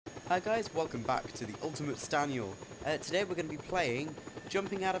Hi guys, welcome back to the Ultimate Staniel. Today we're going to be playing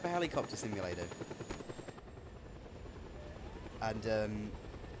Jumping Out of a Helicopter Simulator. And,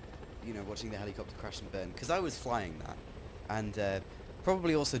 you know, watching the helicopter crash and burn. Because I was flying that. And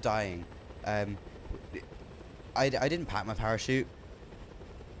probably also dying. I didn't pack my parachute.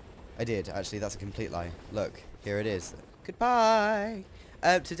 I did, actually, that's a complete lie. Look, here it is. Goodbye!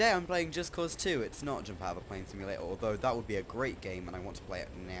 Today I'm playing Just Cause 2. It's not Jump Out of a Plane Simulator, although that would be a great game and I want to play it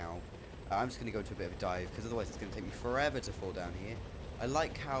now. I'm just going to go into a bit of a dive, because otherwise it's going to take me forever to fall down here. I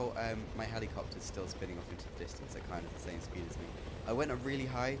like how my helicopter's still spinning off into the distance at kind of the same speed as me. I went up really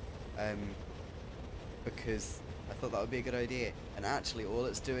high, because I thought that would be a good idea. And actually all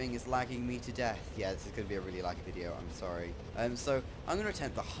it's doing is lagging me to death. Yeah, this is going to be a really laggy video, I'm sorry. So I'm going to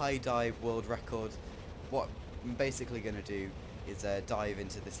attempt the high dive world record. What I'm basically going to do is dive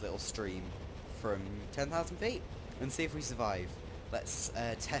into this little stream from 10,000 feet and see if we survive. Let's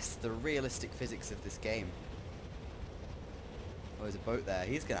test the realistic physics of this game. Oh, there's a boat there.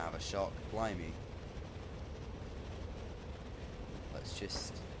 He's going to have a shock. Blimey. Let's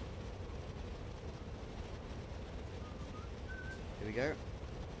just... Here we go.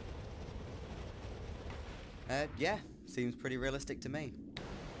 Yeah, seems pretty realistic to me.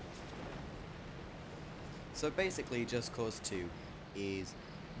 So basically, Just Cause 2 is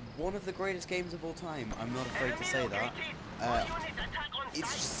one of the greatest games of all time. I'm not afraid to say that.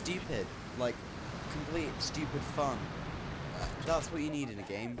 It's just stupid. Like, complete stupid fun. That's what you need in a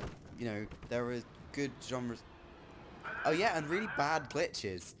game. You know, there are good genres. Oh yeah, and really bad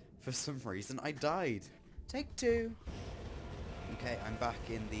glitches. For some reason, I died. Take two. Okay, I'm back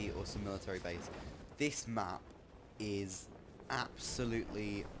in the awesome military base. This map is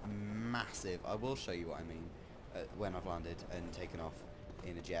absolutely massive. I will show you what I mean when I've landed and taken off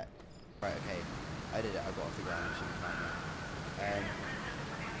in a jet. Right, okay, I did it. I got off the ground. I shouldn't have found it.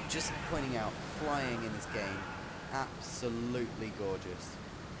 Just pointing out, flying in this game, absolutely gorgeous.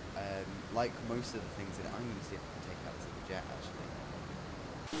 Like most of the things in it. I'm going to see if I can take out this other jet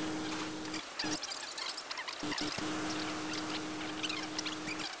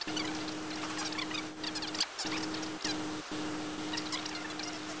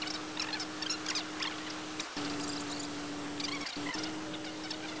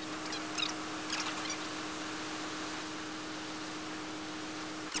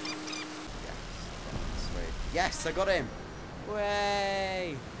Yes, I got him!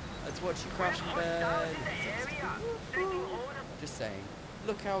 Way! Let's watch you crash and burn! Just saying.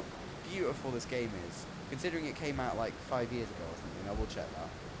 Look how beautiful this game is. Considering it came out like 5 years ago or something. I will check that.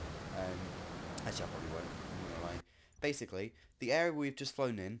 Actually, I probably won't. I'm not gonna lie. Basically, the area we've just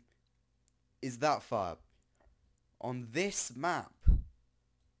flown in is that far. On this map.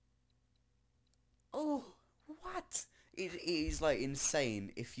 Oh, what? It is like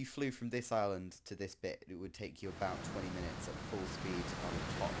insane. If you flew from this island to this bit, it would take you about 20 minutes at full speed on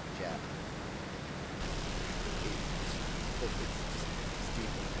a top jet. It's just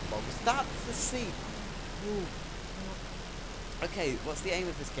stupid. That's the sea. Ooh. Okay, what's the aim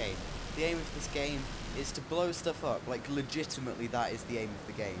of this game? The aim of this game is to blow stuff up. Like, legitimately, that is the aim of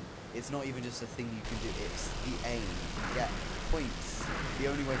the game. It's not even just a thing you can do. It's the aim. You get points. The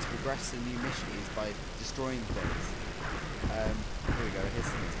only way to progress a new mission is by destroying things. Here we go, here's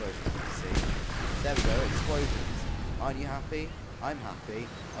some explosions you can see. There we go, explosions. Aren't you happy? I'm happy,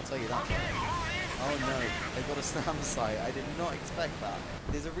 I'll tell you that much. Oh no, they've got a SAM site, I did not expect that.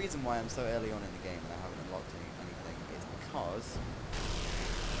 There's a reason why I'm so early on in the game and I haven't unlocked anything. It's because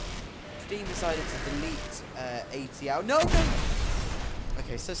Steam decided to delete 80 hours. No!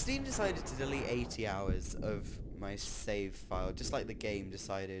 Okay, so Steam decided to delete 80 hours of my save file, just like the game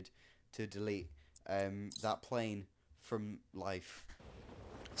decided to delete that plane from life.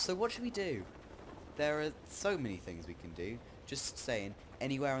 So what should we do? There are so many things we can do. Just saying,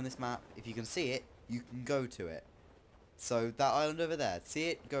 anywhere on this map, if you can see it, you can go to it. So that island over there, see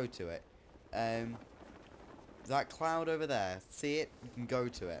it, go to it. That cloud over there, see it, you can go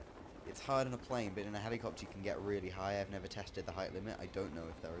to it. It's hard in a plane, but in a helicopter you can get really high. I've never tested the height limit. I don't know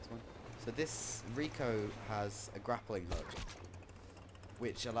if there is one. So this Rico has a grappling hook,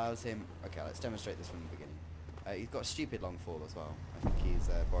 which allows him... Okay, let's demonstrate this from the beginning. He's got a stupid long fall as well. I think he's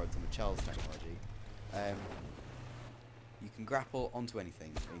borrowed some of Charles' technology. You can grapple onto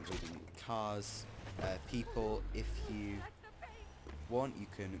anything, including cars, people. If you want, you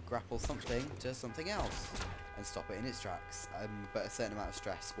can grapple something to something else and stop it in its tracks. But a certain amount of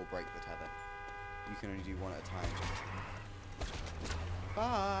stress will break the tether. You can only do one at a time.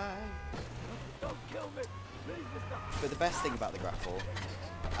 Bye! Don't kill me! But the best thing about the grapple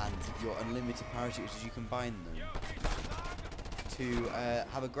and your unlimited parachutes is you combine them to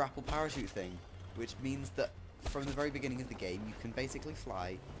have a grapple parachute thing, which means that from the very beginning of the game you can basically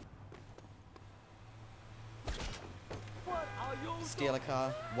fly, steal a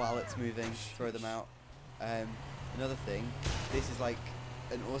car while it's moving, throw them out. Another thing, this is like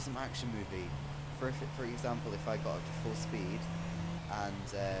an awesome action movie. For example, if I got up to full speed and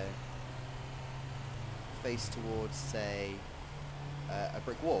faced towards, say, a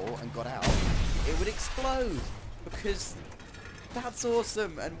brick wall and got out, it would explode, because that's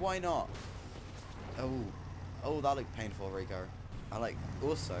awesome, and why not? Oh, that looked painful, Rico.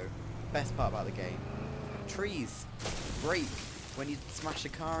 Also, best part about the game, trees break when you smash a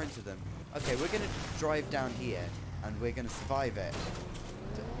car into them. Okay, we're gonna drive down here, and we're gonna survive it.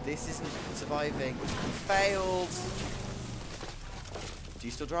 This isn't surviving. Failed! Do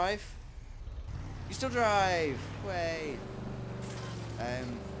you still drive? You still drive! Wait.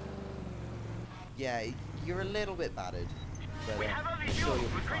 Yeah, you're a little bit battered, but I'm sure you'll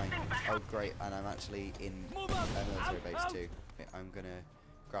be fine. Oh great, and I'm actually in a military base too. Okay, I'm gonna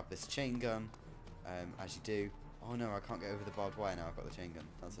grab this chain gun, as you do. Oh no, I can't get over the barbed wire now. I've got the chain gun.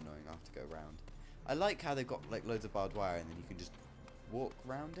 That's annoying. I'll have to go around. I like how they've got like loads of barbed wire and then you can just walk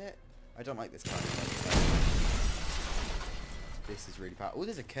around it. I don't like this kind of like, this is really powerful. Oh,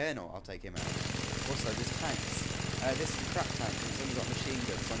 there's a colonel. I'll take him out. Also, there's tanks. This is a crap tank and it's only got machine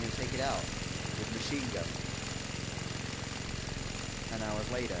guns, so I'm going to take it out with machine gun. 10 hours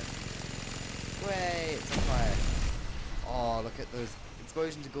later. Wait, it's on fire. Oh, look at those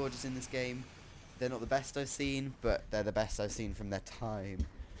explosions. Are gorgeous in this game. They're not the best I've seen, but they're the best I've seen from their time.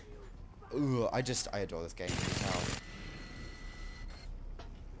 Ooh, I adore this game. You can tell.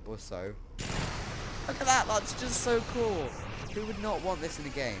 Also, look at that. That's just so cool. Who would not want this in a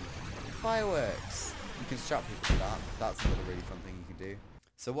game? Fireworks. You can strap people to that. That's another really fun thing you can do.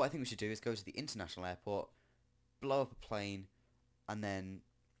 So what I think we should do is go to the international airport, blow up a plane, and then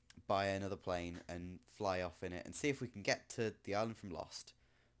buy another plane and fly off in it and see if we can get to the island from Lost.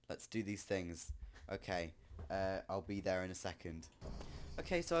 Let's do these things. Okay, I'll be there in a second.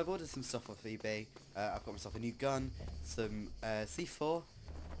 Okay, so I've ordered some stuff off eBay. I've got myself a new gun, some C4,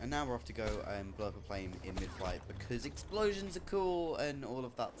 and now we're off to go and blow up a plane in mid-flight because explosions are cool and all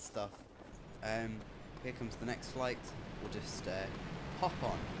of that stuff. Here comes the next flight. We'll just hop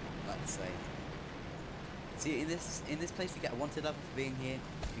on, let's say. See, in this place you get a wanted level for being here.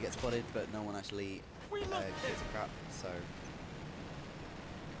 You get spotted, but no one actually gives a crap. So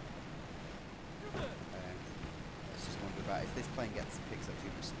let's just wonder about if this plane picks up too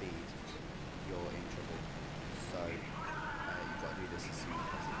much speed, you're in trouble. So you've got to do this as soon as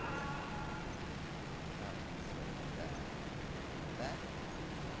possible. There.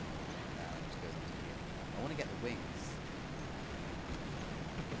 Now it just goes into here. I want to get the wings.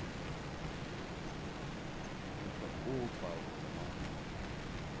 All 12 of them on.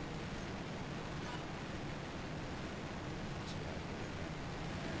 Actually, I think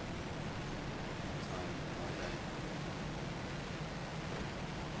time right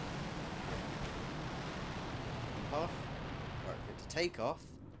there. Off. Right, for it to take off.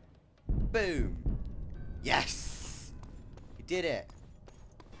 Boom! Yes! You did it!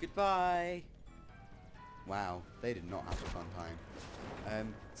 Goodbye! Wow, they did not have a fun time.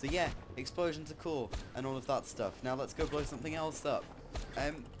 So yeah, explosions are cool and all of that stuff. Now let's go blow something else up.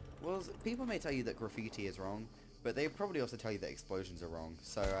 Well, people may tell you that graffiti is wrong, but they probably also tell you that explosions are wrong.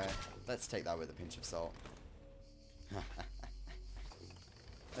 So let's take that with a pinch of salt.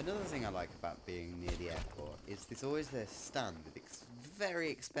 Another thing I like about being near the airport is there's always this stand with very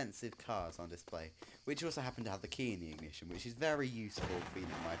expensive cars on display, which also happen to have the key in the ignition, which is very useful for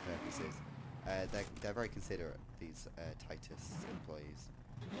my purposes. They're very considerate, these Titus employees.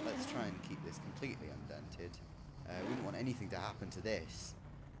 Let's try and keep this completely undented. We wouldn't want anything to happen to this,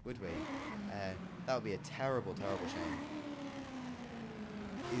 would we? That would be a terrible, terrible shame.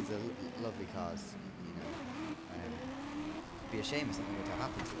 These are lovely cars, you know. It'd be a shame if something were to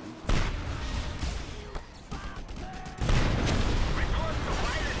happen to them.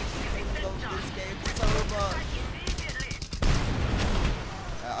 I love this game so much.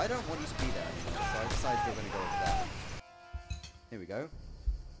 I don't want you to be there, so I decided we're going to go over there. Here we go.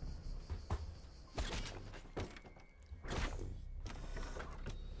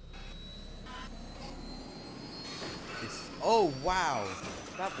 Oh wow!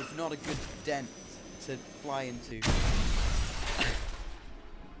 That was not a good dent to fly into.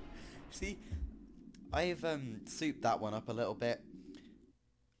 See, I've souped that one up a little bit.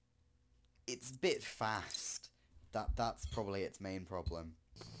 It's a bit fast. That's probably its main problem.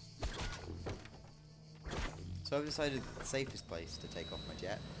 So I've decided the safest place to take off my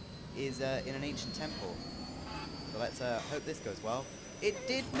jet is in an ancient temple. So let's hope this goes well. It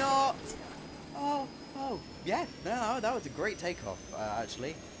did not! Oh, yeah, no, that was a great takeoff,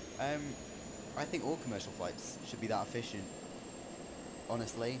 actually. I think all commercial flights should be that efficient.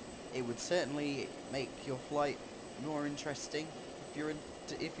 Honestly, it would certainly make your flight more interesting.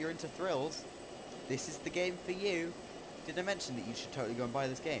 If you're into thrills, this is the game for you. Did I mention that you should totally go and buy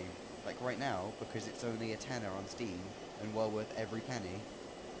this game? Like right now, because it's only a tenner on Steam, and well worth every penny.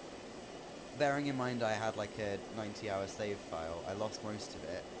 Bearing in mind I had like a 90-hour save file, I lost most of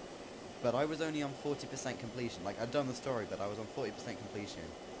it. But I was only on 40% completion. Like, I'd done the story, but I was on 40% completion.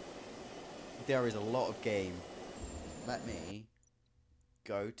 There is a lot of game. Let me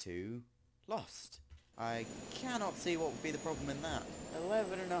go to Lost. I cannot see what would be the problem in that.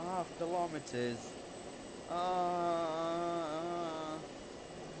 11.5 kilometers. Are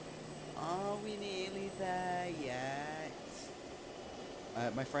we nearly there yet?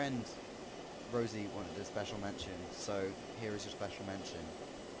 My friend Rosie wanted a special mention, so here is your special mention.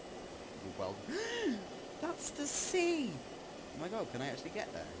 You're welcome. That's the sea! Oh my god, can I actually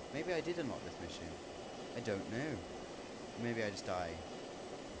get there? Maybe I did unlock this mission. I don't know. Maybe I just die.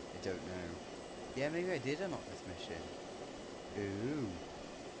 I don't know. Yeah, maybe I did unlock this mission. Ooh.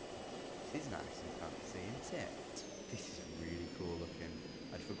 This is nice and fancy, isn't it? This is really cool looking.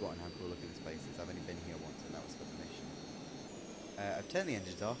 I'd forgotten how cool looking this place is. I've only been here once and that was for the mission. I've turned the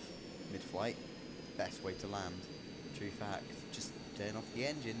engines off, mid-flight. Best way to land. True fact. Just turn off the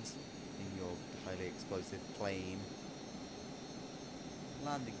engines in your highly explosive plane.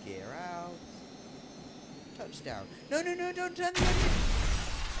 Landing gear out. Touchdown. No, don't turn the engines!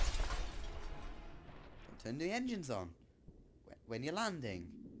 Don't turn the engines on when you're landing.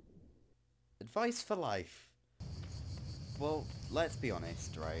 Advice for life. Well, let's be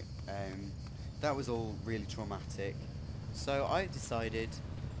honest, right? That was all really traumatic. So I've decided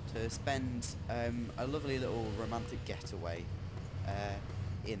to spend a lovely little romantic getaway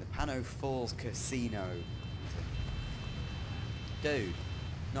in the Pano Falls Casino. Dude,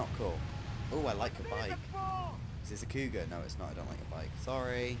 not cool. Oh, I like a bike. Is this a Cougar? No, it's not. I don't like a bike.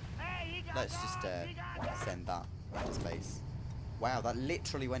 Sorry. Let's just send that into space. Wow, that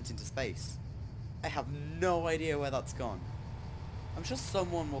literally went into space. I have no idea where that's gone. I'm sure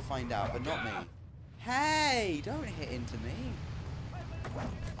someone will find out, but not me. Hey, don't hit into me.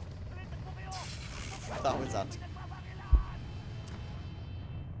 That was that.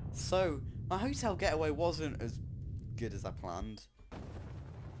 So, my hotel getaway wasn't as good as I planned.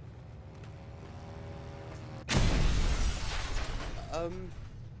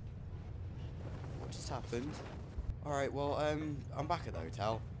 What just happened? Alright, well, I'm back at the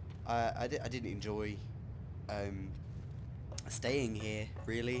hotel. I didn't enjoy staying here,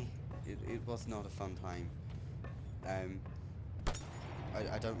 really. It was not a fun time.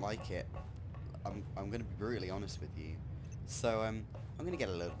 I don't like it. I'm gonna be brutally honest with you. So I'm gonna get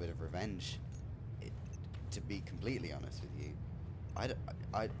a little bit of revenge. To be completely honest with you, I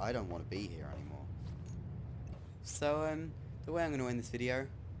don't want to be here anymore. So the way I'm gonna end this video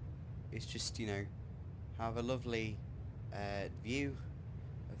is just, you know, have a lovely view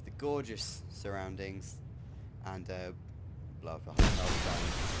of the gorgeous surroundings and blow up a hotel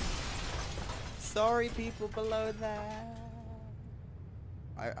sign. Sorry, people below there.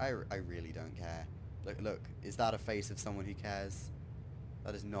 I really don't care. Look, is that a face of someone who cares?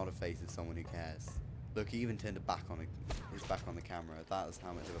 That is not a face of someone who cares. Look, he even turned his back on the camera. That is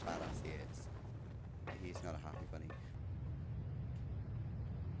how much of a badass he is. He's not a happy bunny.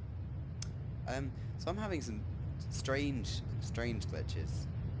 So I'm having some strange glitches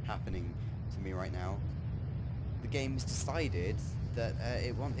happening to me right now. The game's decided that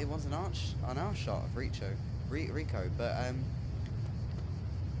it wants an arch shot of Rico, but I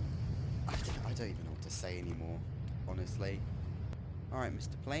don't even know what to say anymore, honestly. Alright,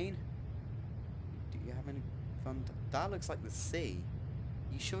 Mr. Plane, do you have any fun? That looks like the sea.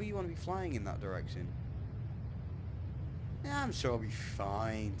 You sure you want to be flying in that direction? Yeah, I'm sure I'll be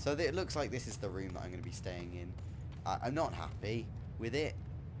fine. So it looks like this is the room that I'm going to be staying in. I'm not happy with it,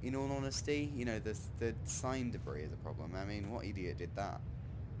 in all honesty. You know, the sign debris is a problem. I mean, what idiot did that?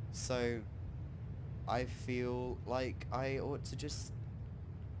 So I feel like I ought to just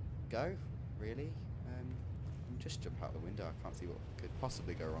go, really. Just jump out the window. I can't see what could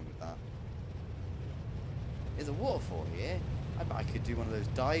possibly go wrong with that. There's a waterfall here. I bet I could do one of those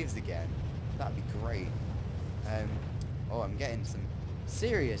dives again. That'd be great. Oh, I'm getting some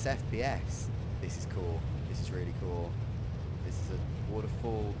serious FPS. This is cool. This is really cool. This is a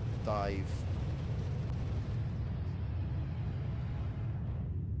waterfall dive.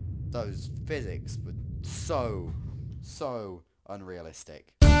 Those physics were so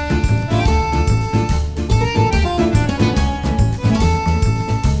unrealistic.